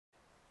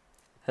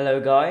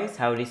Hello guys,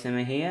 Howdy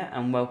Simmer here,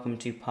 and welcome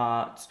to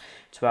part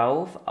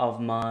 12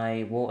 of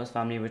my Waters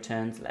Family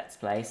Returns Let's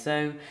Play.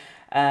 So,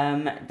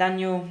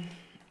 Daniel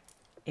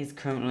is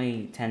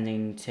currently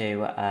tending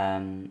to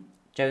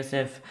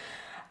Joseph,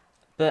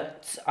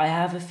 but I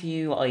have a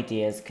few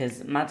ideas,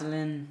 because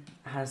Madeleine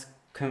has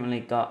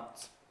currently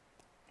got,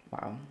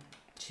 well,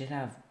 she'd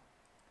have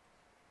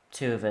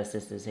two of her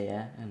sisters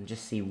here, and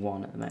just see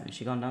one at the moment. Has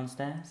she gone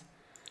downstairs?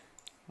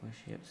 Or is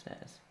she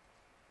upstairs?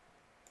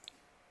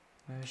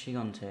 Where has she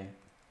gone to?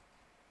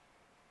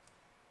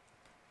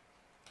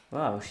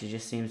 Wow, she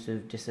just seems to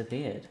have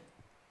disappeared.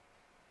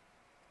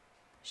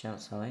 Is she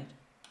outside?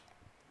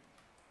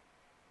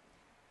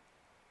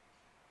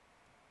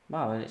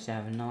 Wow, I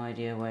literally have no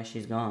idea where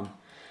she's gone.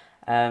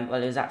 Well,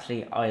 it was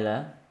actually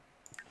Isla.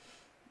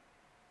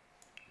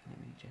 Let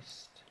me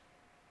just...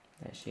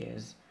 There she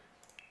is.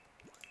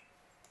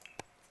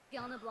 So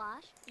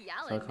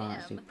I can't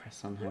actually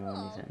press on her or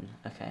anything.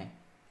 Okay.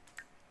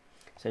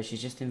 So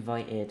she's just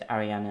invited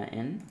Ariana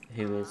in,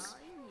 who is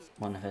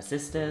one of her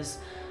sisters.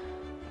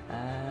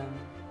 I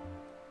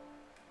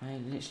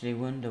literally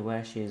wonder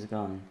where she has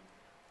gone.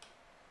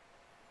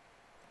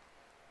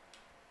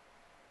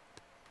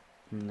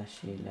 Unless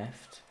she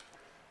left.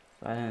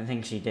 But I don't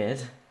think she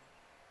did.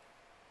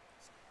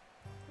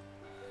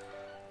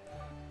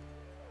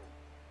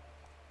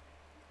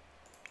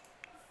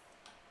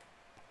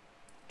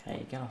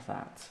 Okay, get off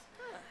that.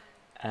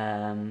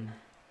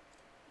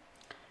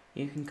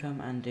 You can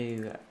come and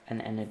do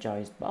an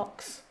energized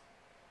box.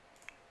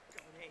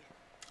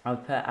 I'll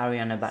put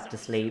Ariana back to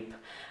sleep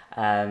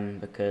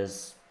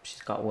because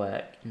she's got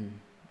work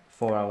in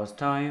 4 hours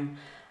time,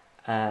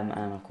 and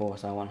of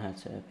course I want her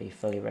to be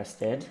fully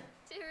rested.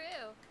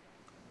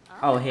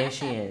 Oh, here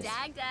she is.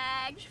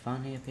 She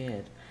finally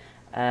appeared.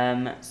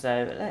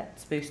 So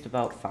let's boost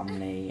about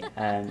family,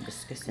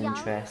 discuss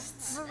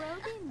interests,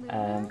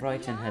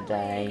 brighten her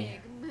day,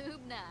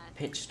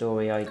 pitch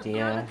story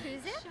idea,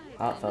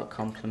 heartfelt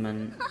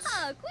compliments,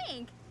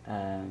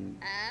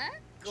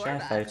 share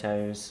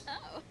photos,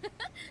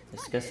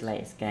 discuss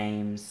latest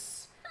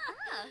games,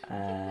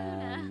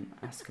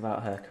 ask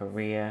about her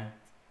career,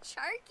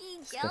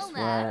 discuss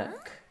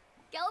work,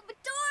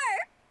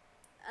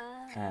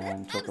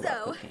 talk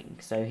about cooking.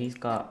 So he's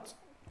got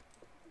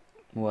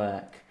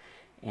work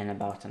in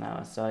about an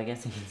hour, so I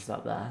guess he can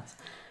stop that.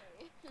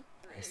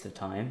 Waste of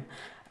time.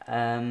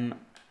 And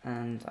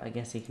I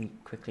guess he can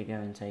quickly go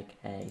and take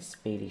a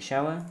speedy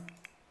shower.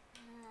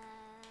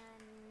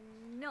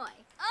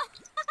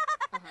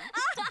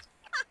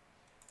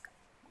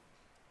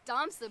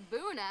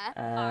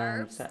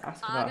 So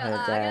ask about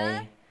her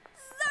day,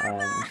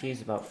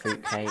 infuse about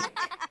fruitcake,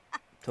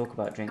 talk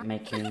about drink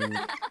making,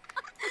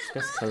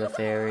 discuss colour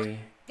theory,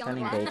 tell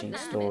engaging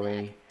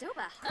story,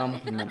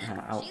 compliment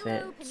her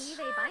outfit,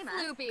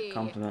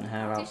 compliment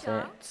her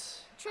outfit,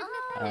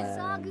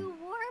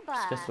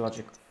 discuss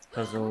logic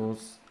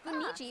puzzles,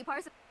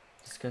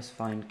 discuss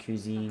fine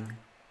cuisine,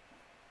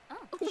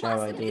 share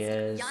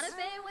ideas,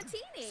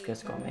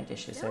 discuss gourmet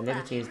dishes. So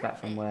Liberty is back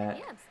from work,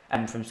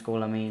 from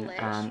school I mean,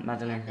 and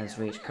Madeleine has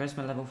reached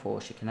Charisma level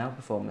 4. She can now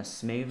perform a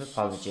smooth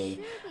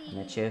apology and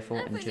a cheerful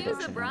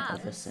introduction on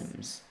other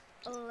Sims.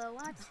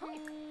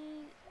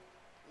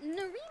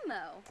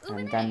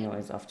 And Daniel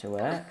is off to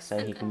work, so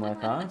he can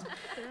work hard.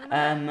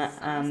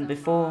 And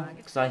before,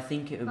 because I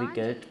think it would be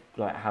good,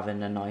 like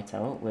having a night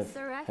out with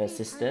her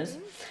sisters,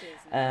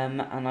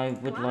 and I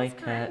would like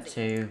her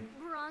to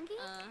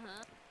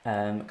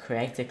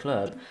create a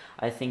club.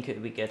 I think it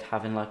would be good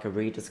having like a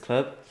readers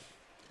club.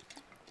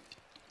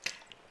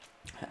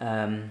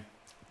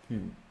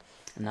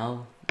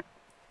 Now,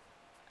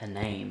 a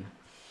name.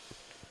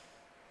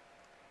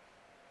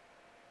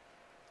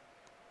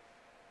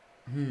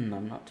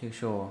 I'm not too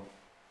sure.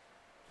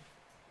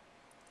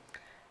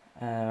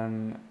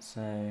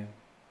 So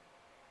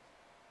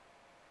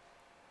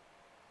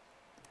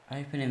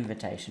open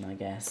invitation, I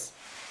guess.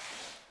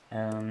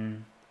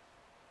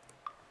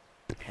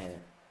 Okay.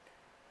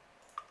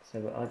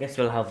 So I guess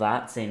we'll have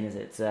that, seeing as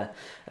it's a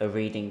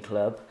reading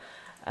club.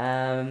 But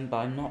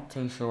I'm not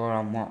too sure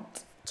on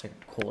what to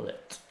call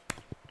it.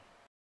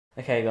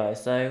 Okay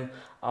guys, so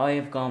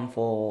I've gone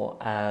for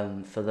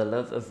the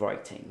love of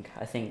writing.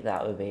 I think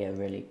that would be a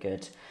really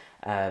good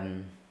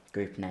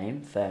group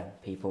name for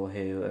people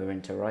who are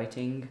into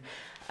writing.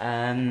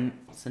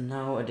 So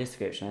now a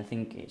description. I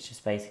think it's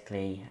just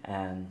basically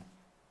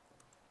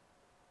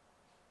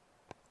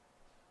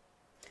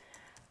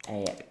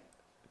a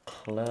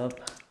club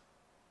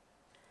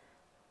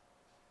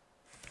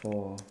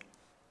for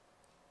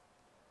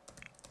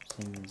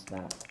Sims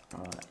that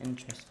are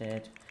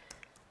interested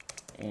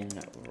in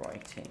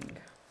writing.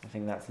 I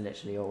think that's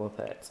literally all we'll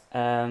put.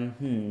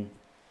 Any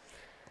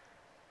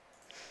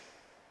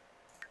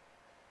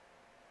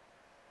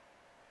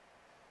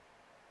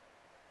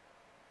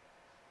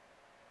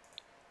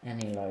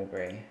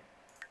library.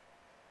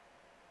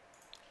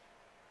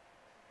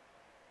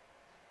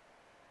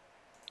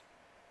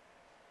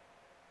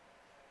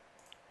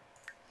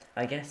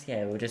 I guess,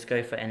 yeah, we'll just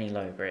go for any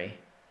library.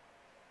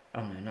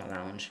 Oh no, not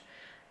lounge.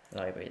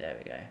 Library, there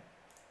we go.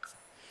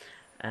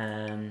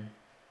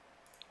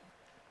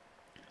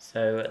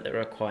 So the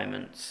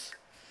requirements.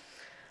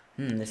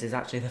 This is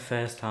actually the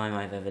first time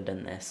I've ever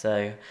done this.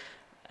 So,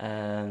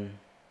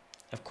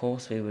 of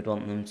course, we would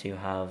want them to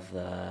have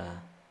the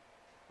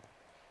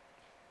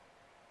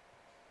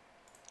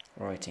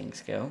writing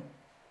skill.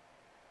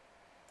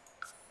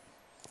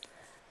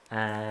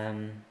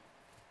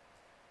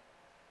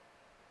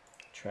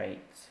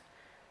 Traits.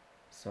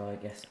 So I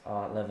guess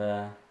art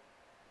lover.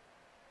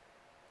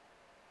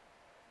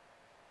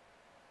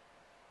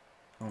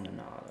 Oh no,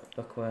 not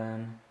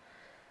bookworm.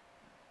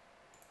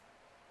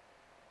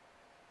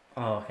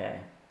 Oh, okay.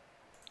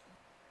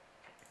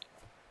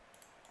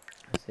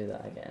 Let's do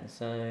that again.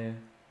 So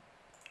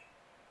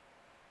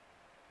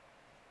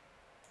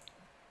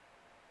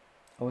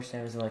I wish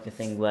there was like a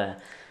thing where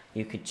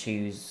you could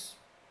choose,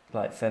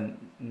 like, for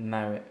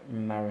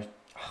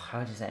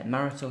how do you say it?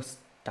 Marital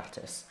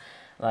status.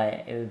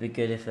 Like, it would be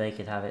good if they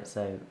could have it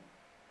so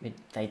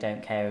they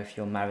don't care if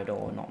you're married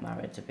or not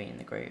married to be in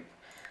the group.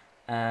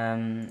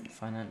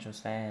 Financial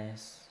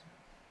status.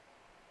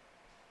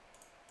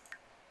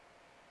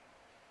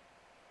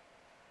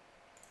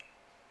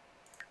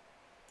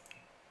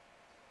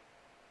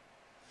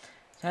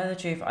 To tell the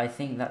truth, I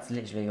think that's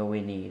literally all we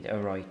need.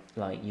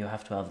 Like, you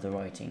have to have the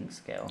writing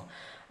skill.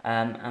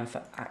 And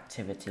for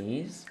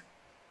activities,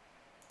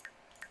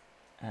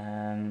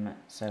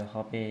 so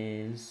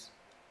hobbies,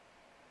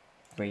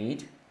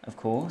 read, of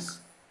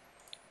course.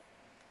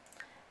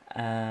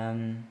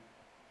 Home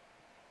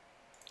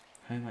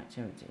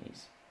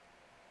activities,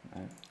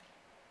 no.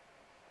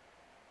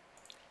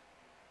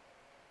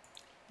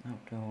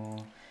 Outdoor,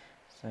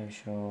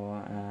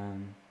 social,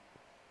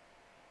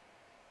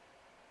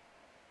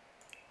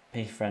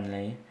 be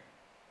friendly,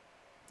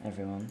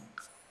 everyone.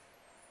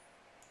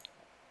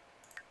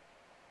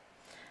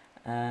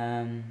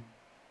 So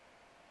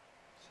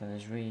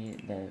there's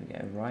there we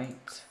go,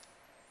 write.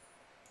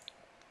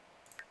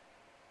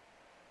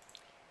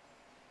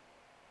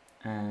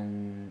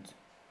 And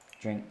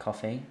drink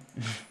coffee.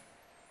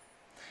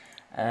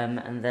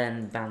 And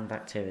then band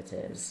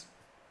activities.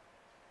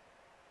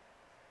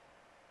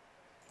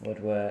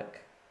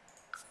 Woodwork.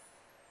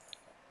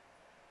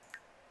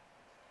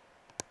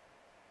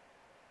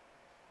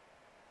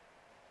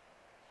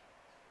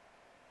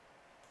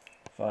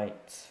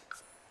 Fight.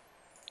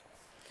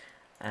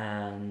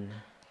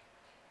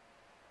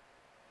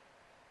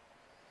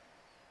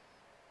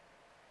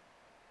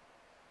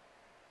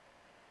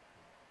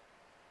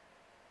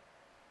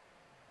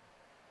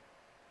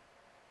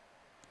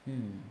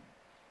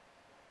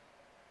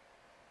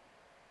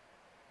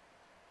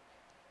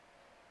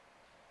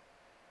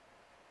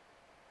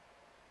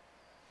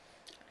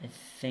 I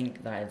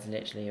think that is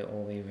literally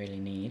all we really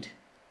need.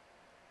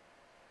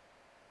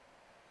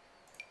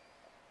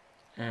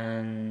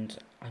 And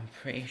I'm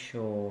pretty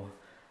sure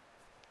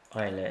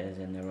Isla is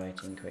in the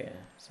writing career.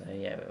 So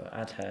yeah, we will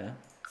add her.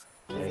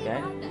 There we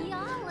go.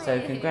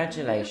 So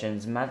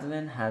congratulations,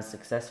 Madeleine has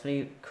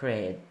successfully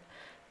created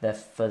the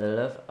For the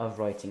Love of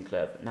Writing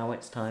Club. Now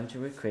it's time to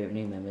recruit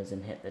new members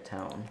and hit the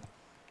town.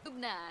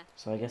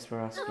 So I guess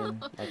we're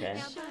asking,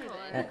 okay,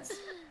 let's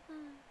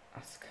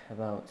ask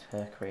about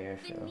her career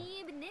if you're...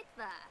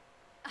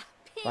 But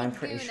I'm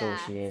pretty sure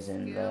she is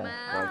in the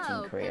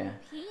writing career.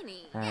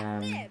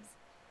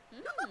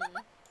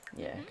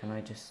 Yeah, can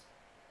I just...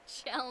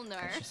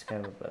 Let's just go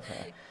above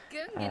her.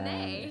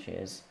 If she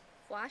is.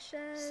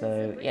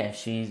 So, yeah,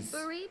 she's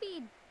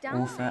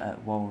author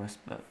at Walrus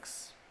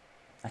Books.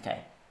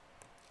 Okay.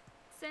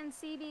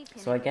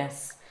 So I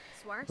guess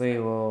we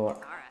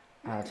will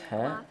add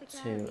her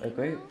to a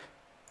group.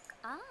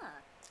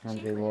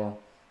 And we will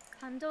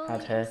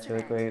add her to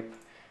a group.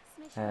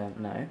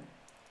 No.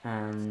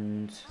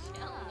 And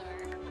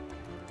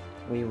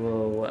we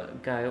will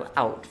go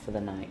out for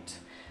the night.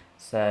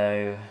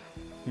 So,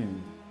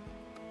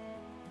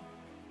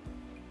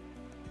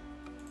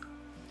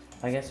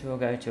 I guess we'll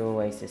go to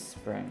Oasis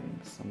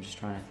Springs. I'm just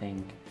trying to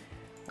think.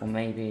 Or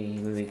maybe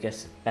we would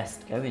just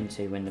best go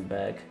into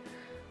Windenburg.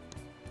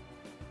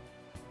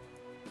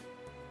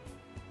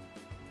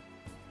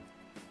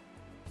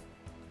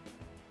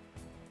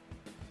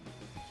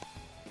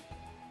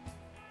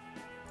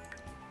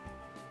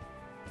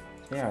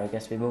 So yeah, I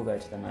guess we will go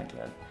to the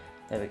nightclub.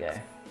 There we go.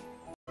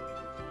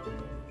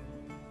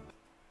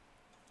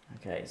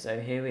 Okay, so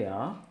here we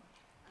are.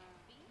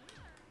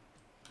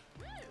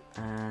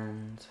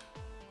 And...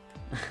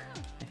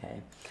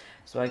 okay,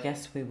 so I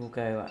guess we will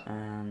go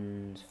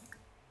and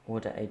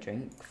order a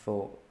drink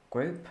for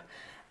group.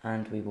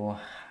 And we will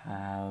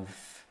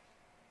have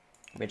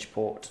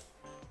Bridgeport.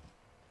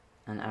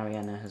 And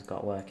Ariana has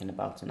got work in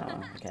about an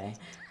hour, okay?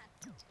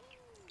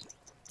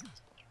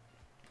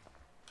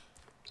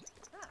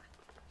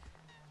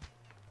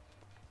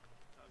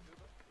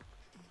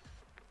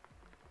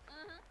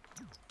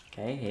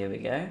 Okay, here we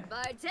go.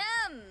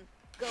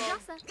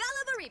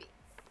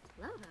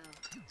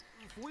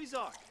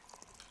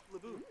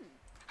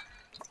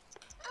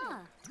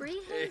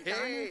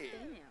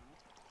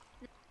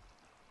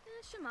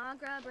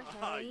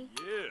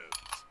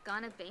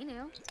 Gonna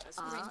Benu.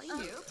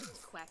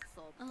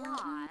 Quexel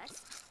Plus.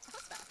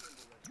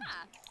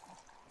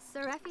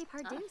 Serefi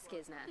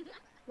Parduskizna.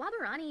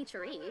 Wabarani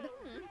Charib.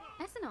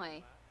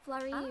 Essenoi.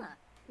 Flarib.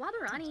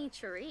 Wabarani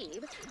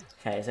Charib.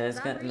 Okay, so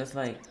it looks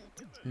like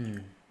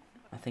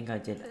I think I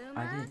did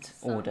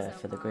order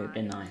for the group,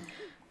 didn't I?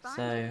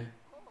 So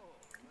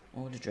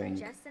order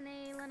drink.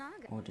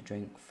 Order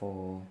drink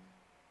for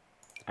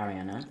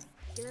Ariana.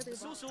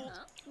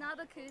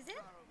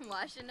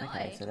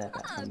 Okay, so they're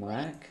back from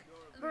work.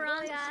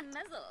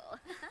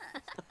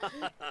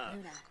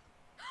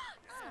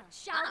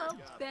 Shallow,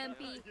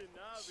 Bempi,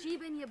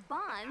 Shibanya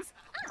Bonds,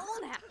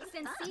 Ona,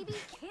 Sensibi,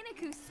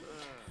 Kinakus.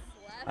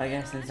 I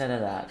guess instead of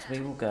that, we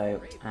will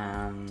go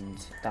and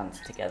dance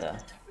together.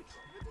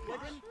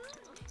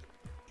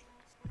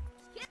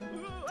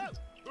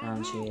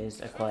 And she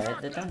has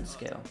acquired the dance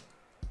skill.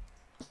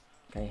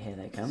 Okay, here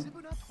they come.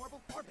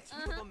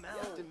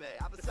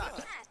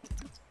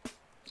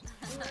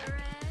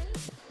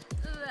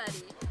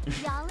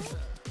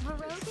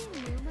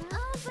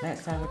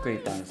 Let's have a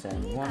group dance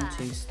then. 1,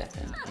 2, step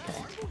in.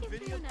 Okay.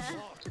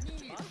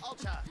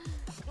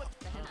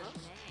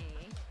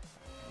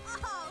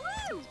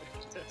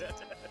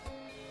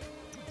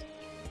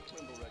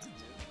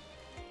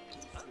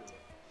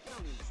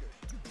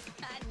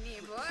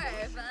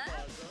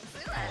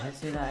 Let's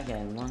do that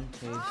again. 1,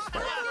 2,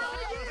 step.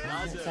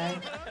 What does it say?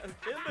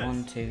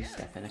 1, 2,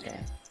 step in. Okay.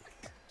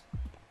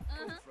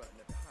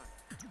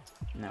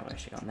 Now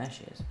where's she gone? There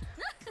she is.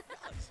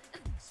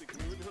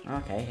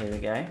 Okay, here we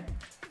go.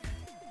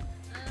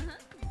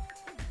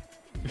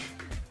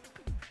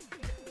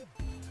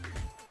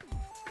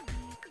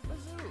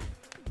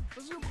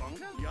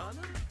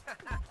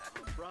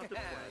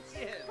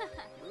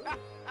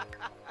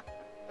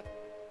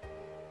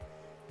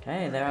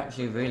 Okay, they're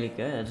actually really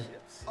good.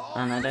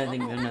 And I don't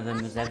think none of them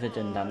has ever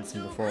done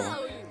dancing before.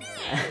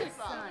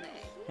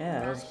 Yeah,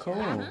 that was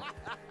cool.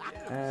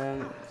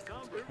 Okay.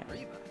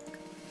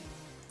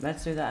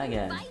 Let's do that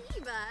again.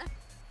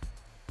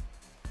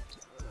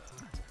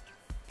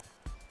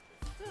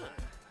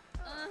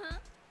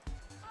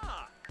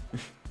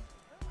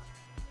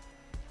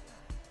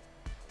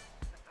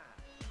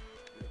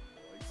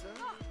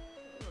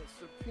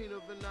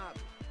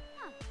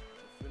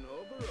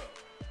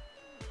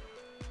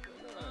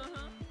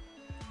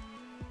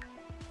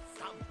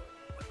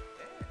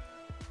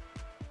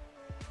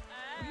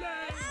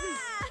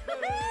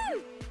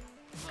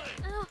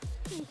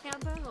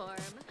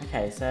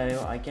 Okay,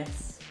 so I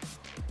guess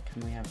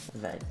can we have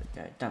there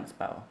we go, dance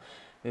battle.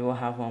 We will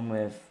have one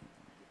with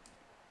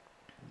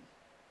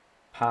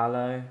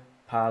Paolo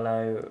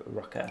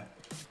Rocca.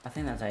 I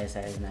think that's how you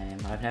say his name.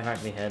 I've never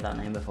actually heard that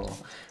name before.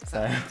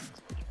 So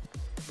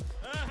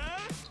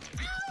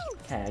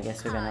okay, I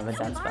guess we're gonna have a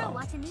dance battle.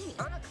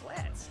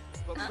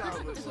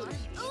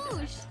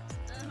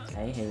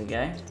 Okay, here we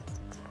go.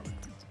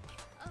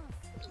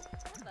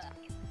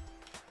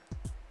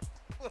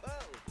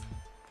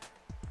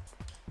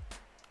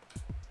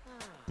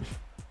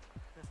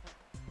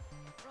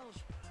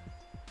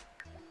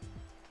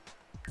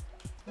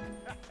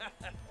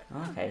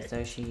 Okay,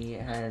 so she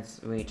has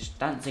reached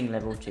dancing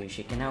level 2.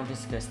 She can now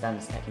discuss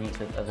dance techniques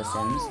with other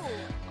Sims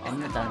on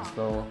the dance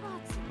floor.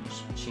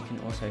 She can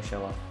also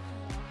show off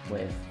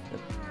with the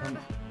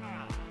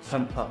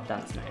pump pop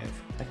dance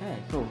move. Okay,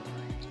 cool.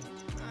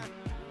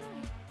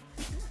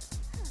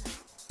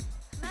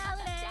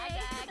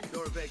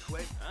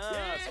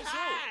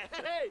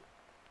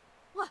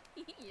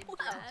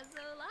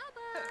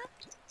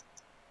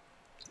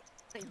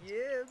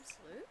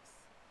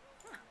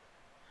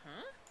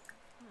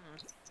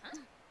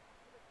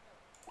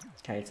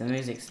 Okay, so the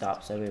music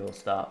stops, so we will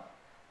stop.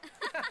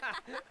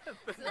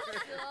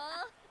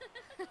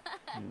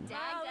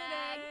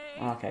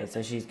 Okay,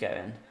 so she's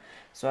going.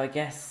 So I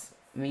guess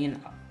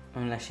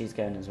unless she's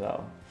going as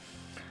well.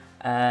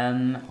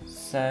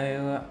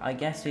 So I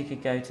guess we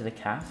could go to the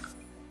cafe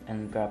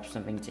and grab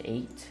something to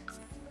eat.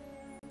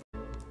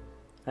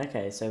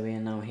 Okay, so we are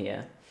now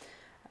here.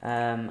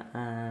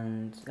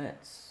 And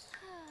let's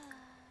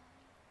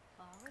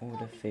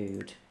order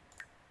food.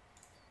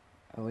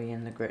 Are we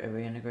in the group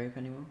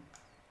anymore?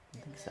 I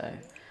think so.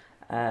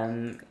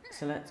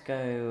 So let's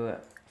go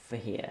for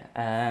here.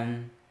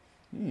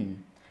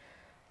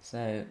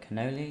 So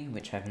cannoli,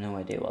 which I have no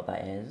idea what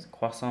that is.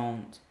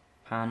 Croissant,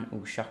 pan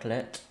au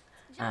chocolate,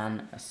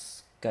 and a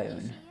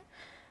scone.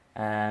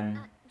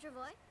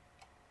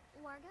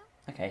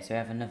 Okay, so we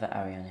have another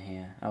Ariana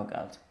here. Oh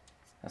god,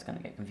 that's gonna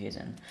get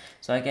confusing.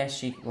 So I guess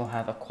she will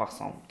have a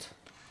croissant.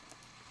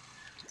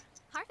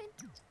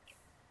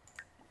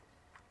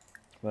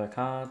 Work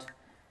hard.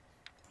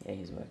 Yeah,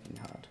 he's working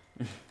hard.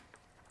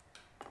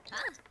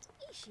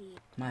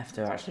 Might have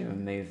to actually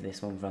remove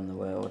this one from the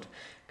world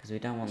because we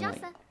don't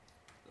want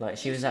like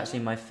she was actually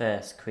my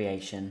first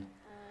creation.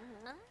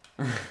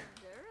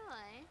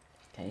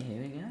 Okay,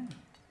 here we go.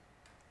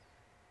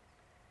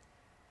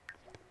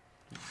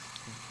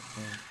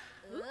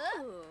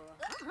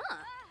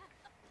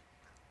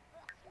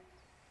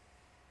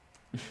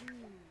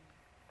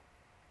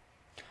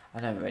 I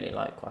don't really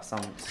like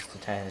croissants, to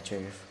tell you the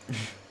truth.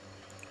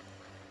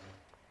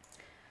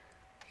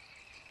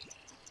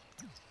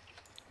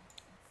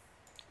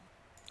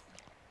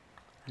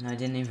 And I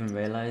didn't even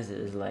realise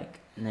it was like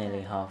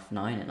nearly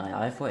 9:30 at night.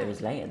 I thought it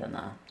was later than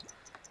that.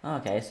 Oh,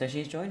 okay, so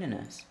she's joining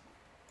us.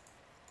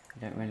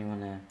 We don't really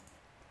want to...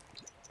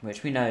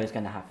 Which we know is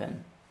going to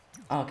happen.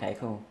 Oh, okay,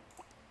 cool.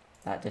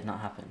 That did not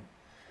happen.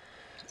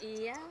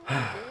 Yeah,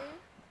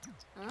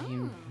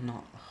 You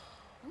not...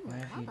 Where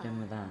have you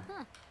done with that?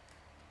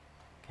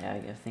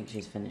 Okay, I think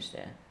she's finished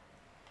here.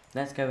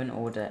 Let's go and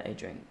order a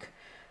drink.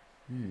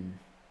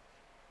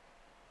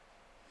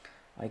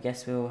 I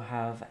guess we'll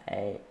have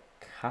a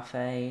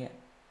cafe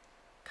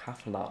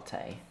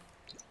latte.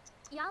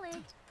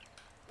 Yali.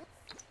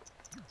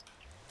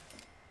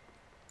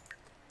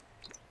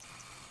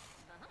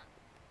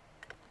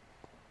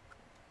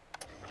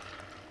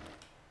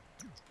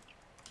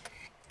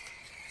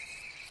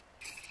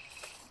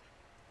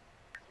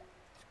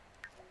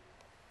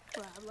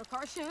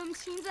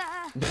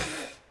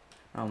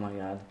 Oh my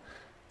god.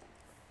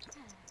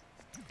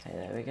 Okay,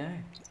 there we go.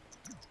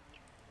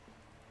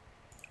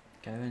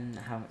 Go and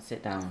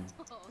sit down.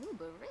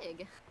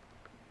 Okay,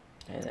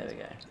 there we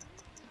go.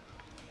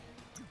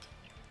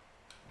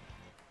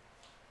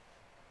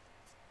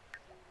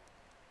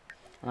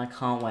 And I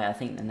can't wait. I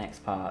think the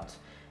next part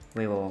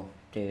we will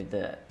do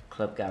the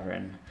club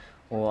gathering,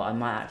 or I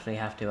might actually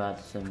have to add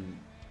some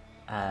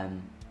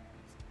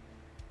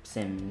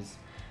Sims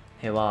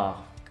who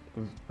are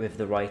with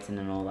the writing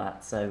and all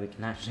that, so we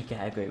can actually get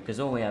a group, because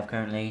all we have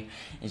currently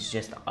is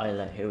just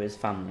Isla, who is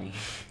family.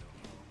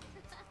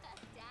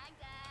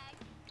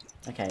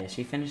 Okay, is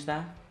she finished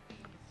there?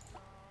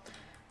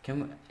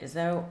 Can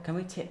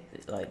we tip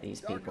like these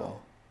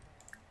people?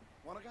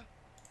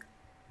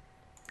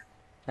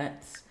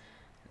 Let's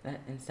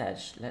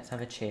have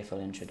a cheerful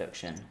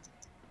introduction.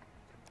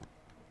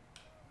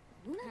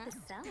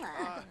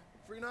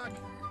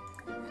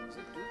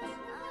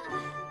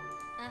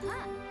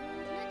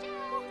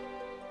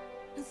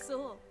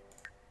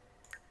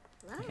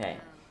 Okay,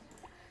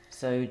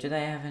 so do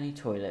they have any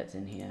toilets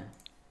in here?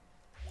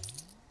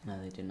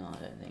 No, they do not,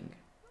 I don't think.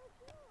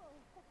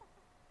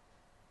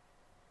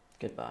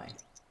 Goodbye.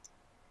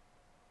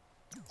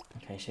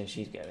 Okay, so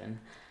she's going.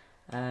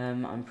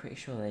 I'm pretty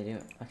sure they do.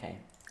 Okay,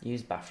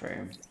 use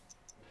bathroom.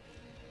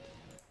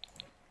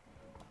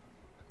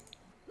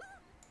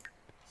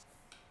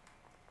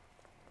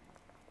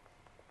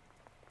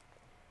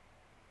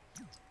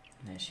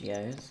 There she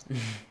goes.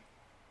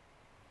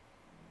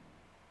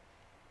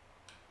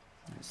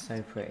 It's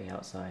so pretty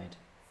outside.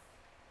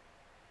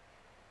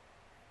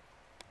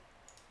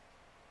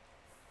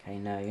 Okay,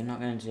 no, you're not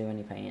going to do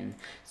any painting.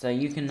 So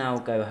you can now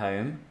go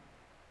home.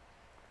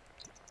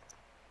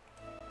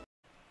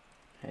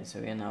 Okay, so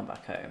we are now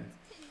back home.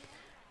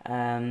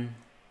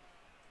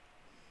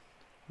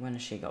 When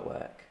has she got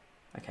work?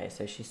 Okay,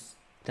 so she's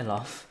still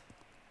off.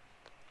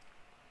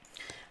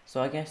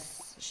 So I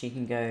guess she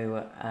can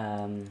go,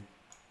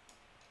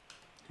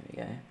 here we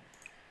go.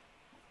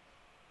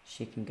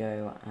 She can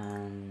go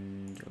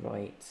and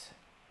write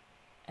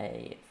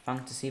a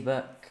fantasy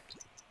book.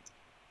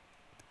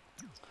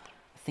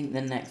 I think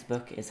the next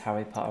book is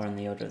Harry Potter and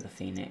the Order of the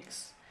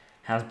Phoenix.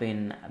 Has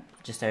been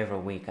just over a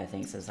week, I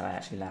think, since I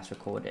actually last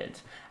recorded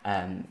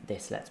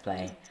this Let's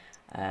Play.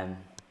 So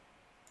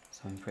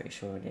I'm pretty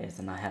sure it is,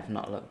 and I have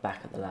not looked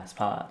back at the last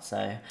part,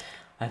 so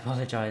I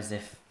apologise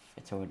if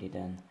it's already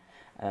done.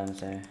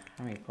 So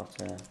Harry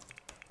Potter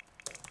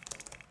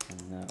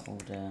and the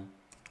Order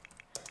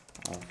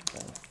of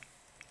the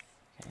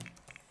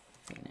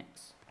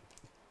Phoenix.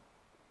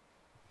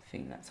 I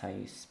think that's how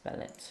you spell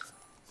it.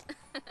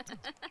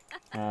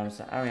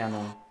 So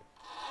Ariana.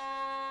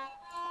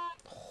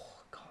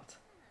 Oh god.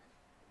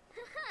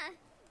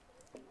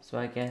 So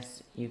I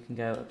guess you can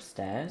go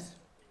upstairs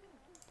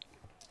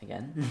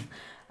again.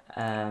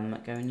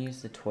 Go and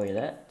use the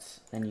toilet.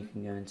 Then you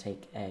can go and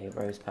take a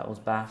rose petals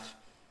bath,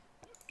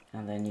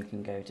 and then you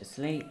can go to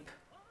sleep.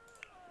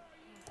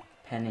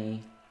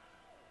 Penny.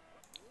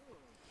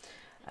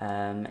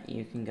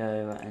 You can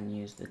go and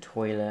use the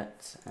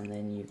toilet, and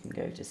then you can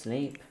go to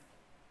sleep.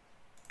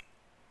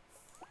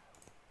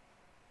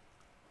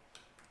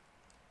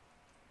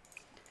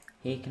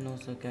 He can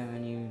also go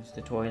and use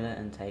the toilet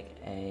and take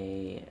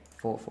a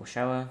thoughtful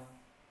shower,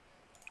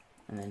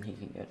 and then he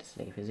can go to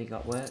sleep. Has he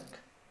got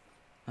work?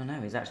 Oh no,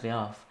 he's actually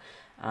off.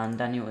 And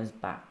Daniel is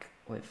back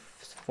with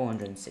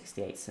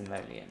 468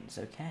 simoleons.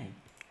 Okay.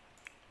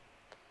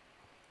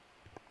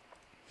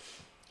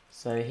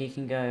 So he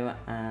can go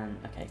and,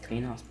 okay,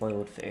 clean out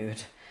spoiled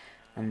food,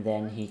 and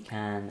then he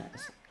can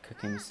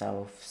cook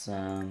himself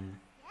some,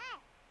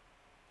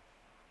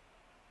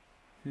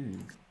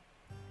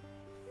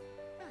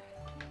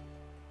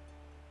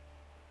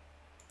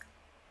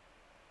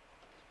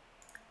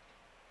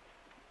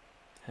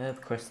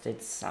 herb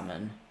crusted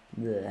salmon.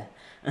 Blech.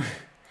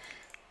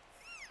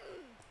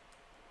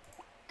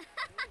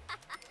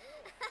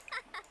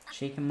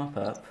 She can mop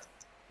up,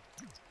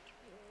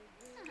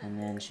 and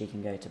then she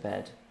can go to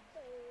bed.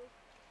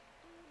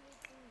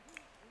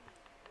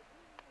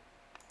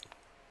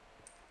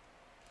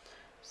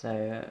 So,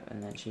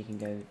 and then she can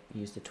go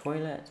use the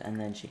toilet, and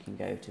then she can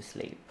go to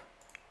sleep.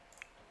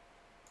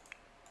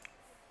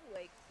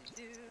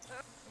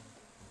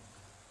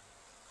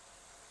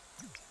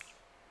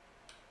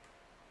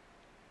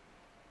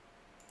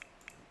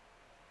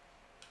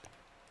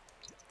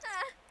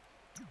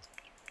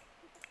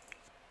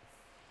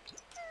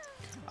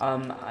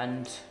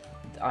 And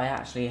I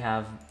actually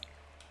have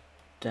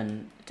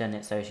done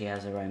it so she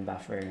has her own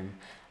bathroom,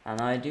 and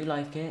I do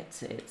like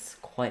it. It's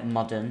quite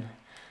modern,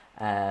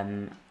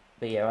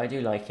 but yeah, I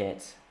do like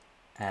it.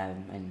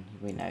 And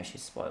we know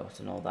she's spoilt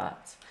and all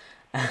that.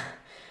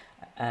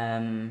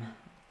 And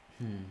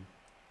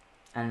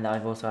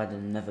I've also added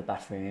another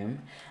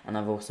bathroom, and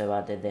I've also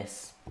added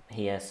this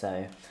here,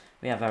 so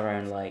we have our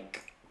own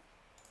like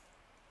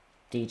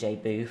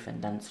DJ booth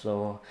and dance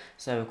floor,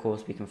 so of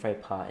course we can throw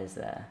parties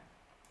there.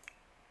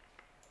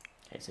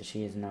 Okay, so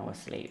she is now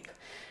asleep.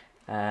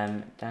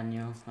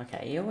 Daniel,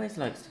 okay, he always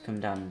likes to come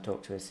down and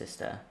talk to his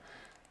sister.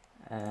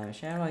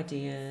 Share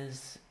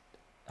ideas,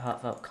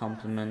 heartfelt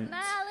compliments,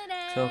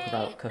 Madeleine. talk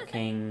about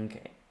cooking,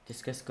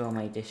 discuss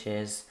gourmet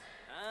dishes,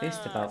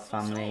 boost about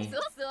family,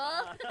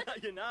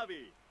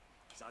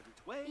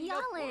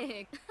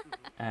 Yalig.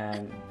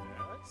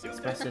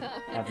 express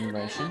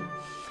admiration,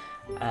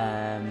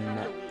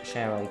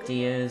 share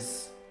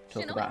ideas,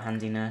 talk about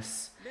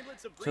handiness,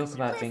 talk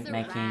about drink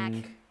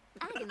making,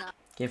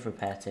 give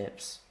repair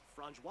tips,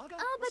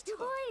 Oh,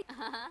 Batoy.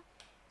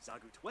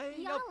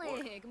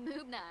 Yalig.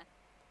 Mubna.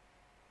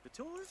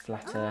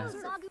 flatter,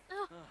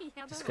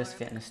 Oh, discuss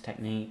fitness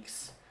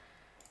techniques,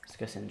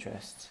 discuss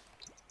interests.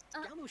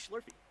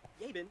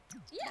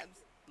 Yebs.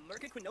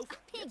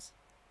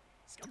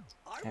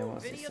 Okay,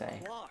 what does it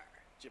say?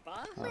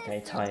 Okay,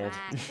 tired.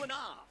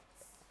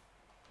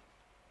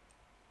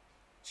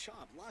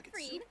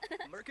 Freed.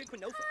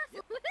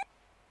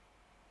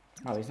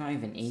 Oh, he's not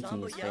even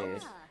eating his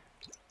food. Ah.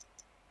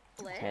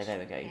 Okay, there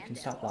we go. You can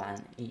stop that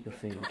and eat your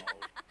food.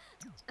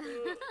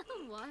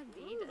 What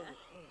vida?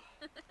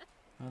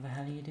 What the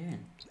hell are you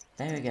doing?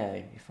 There we go.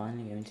 You're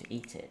finally going to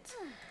eat it.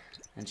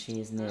 And she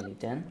is nearly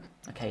done.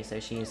 Okay, so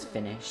she is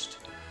finished.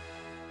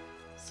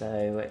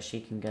 So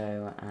she can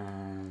go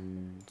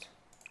and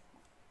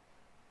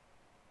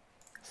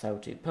sell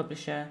to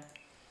publisher.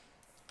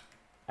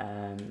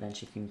 Then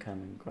she can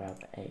come and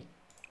grab a...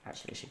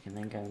 Actually, she can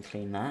then go and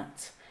clean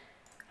that.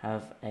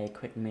 Have a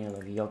quick meal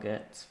of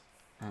yogurt.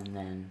 And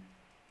then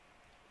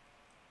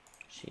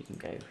she can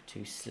go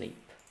to sleep.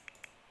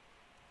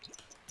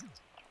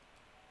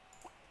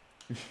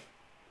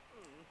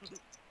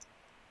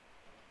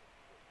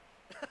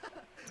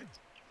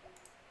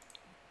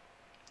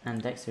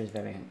 And Dexter is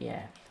very...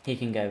 Yeah, he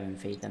can go and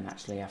feed them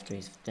actually after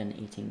he's done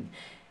eating...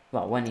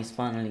 Well, when he's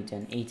finally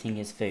done eating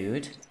his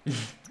food.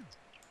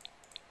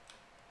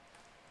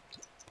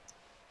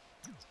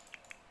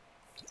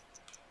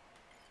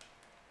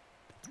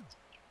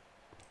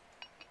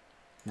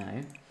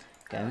 No,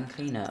 go and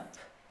clean up.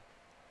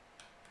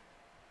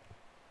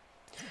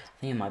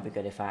 I think it might be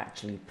good if I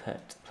actually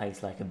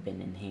place like a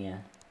bin in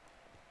here.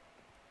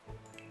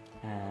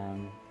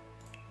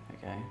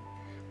 Okay.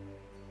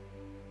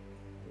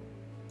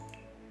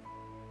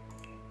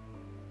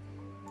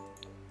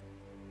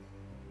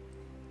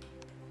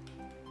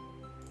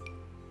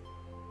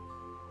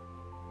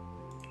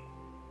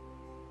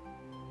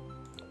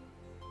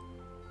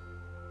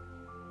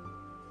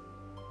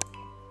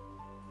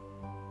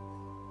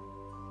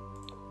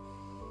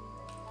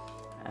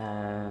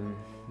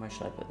 Where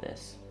should I put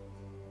this?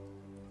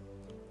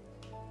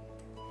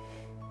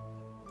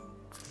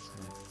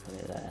 Put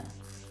it there.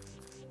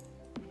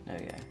 There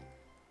we go.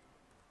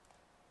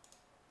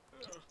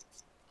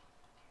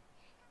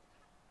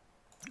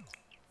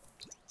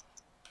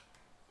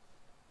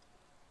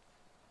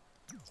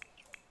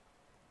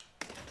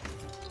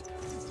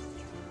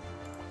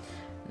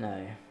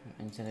 No,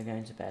 instead of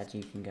going to bed,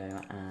 you can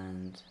go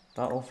and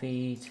bottle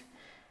feed,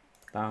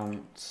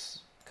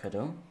 bounce,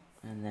 cuddle,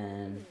 and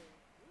then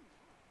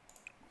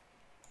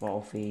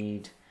bottle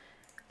feed,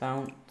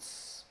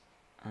 bounce,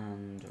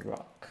 and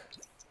rock.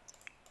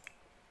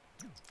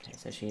 Okay,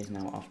 so she is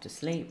now off to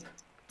sleep.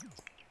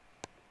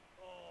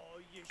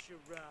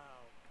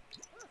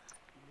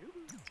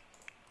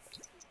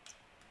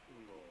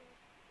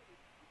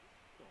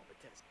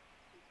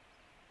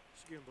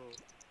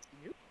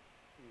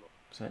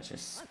 So let's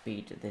just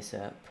speed this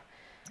up.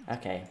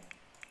 Okay,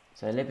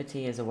 so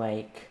Liberty is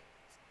awake.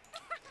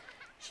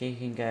 She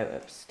can go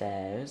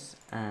upstairs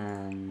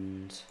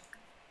and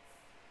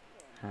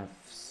have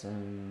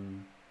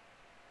some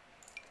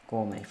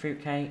gourmet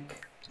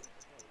fruitcake.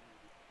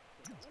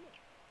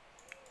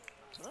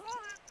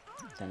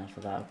 Then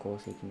after that, of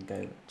course, he can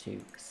go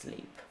to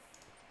sleep.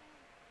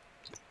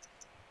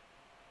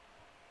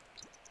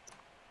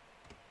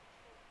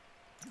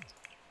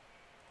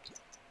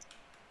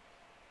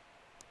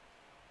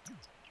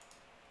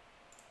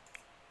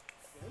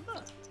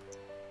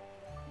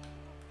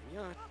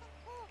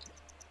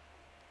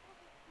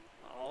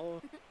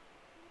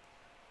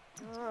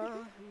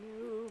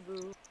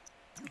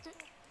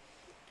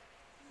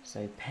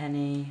 So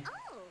Penny,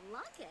 Oh,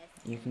 Lucas.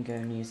 you can go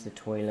and use the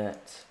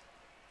toilet,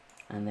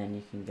 and then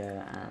you can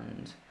go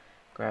and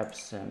grab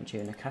some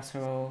tuna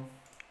casserole.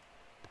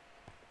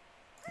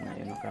 No,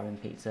 you're not grabbing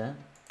pizza.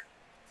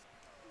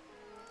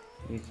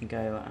 You can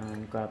go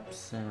and grab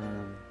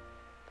some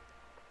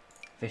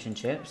fish and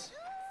chips.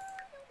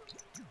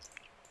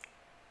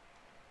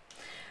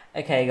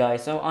 Okay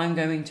guys, so I'm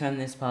going to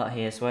end this part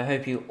here, so I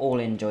hope you all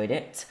enjoyed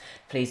it.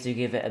 Please do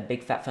give it a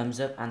big fat thumbs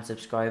up and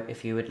subscribe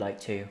if you would like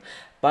to.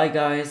 Bye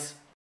guys!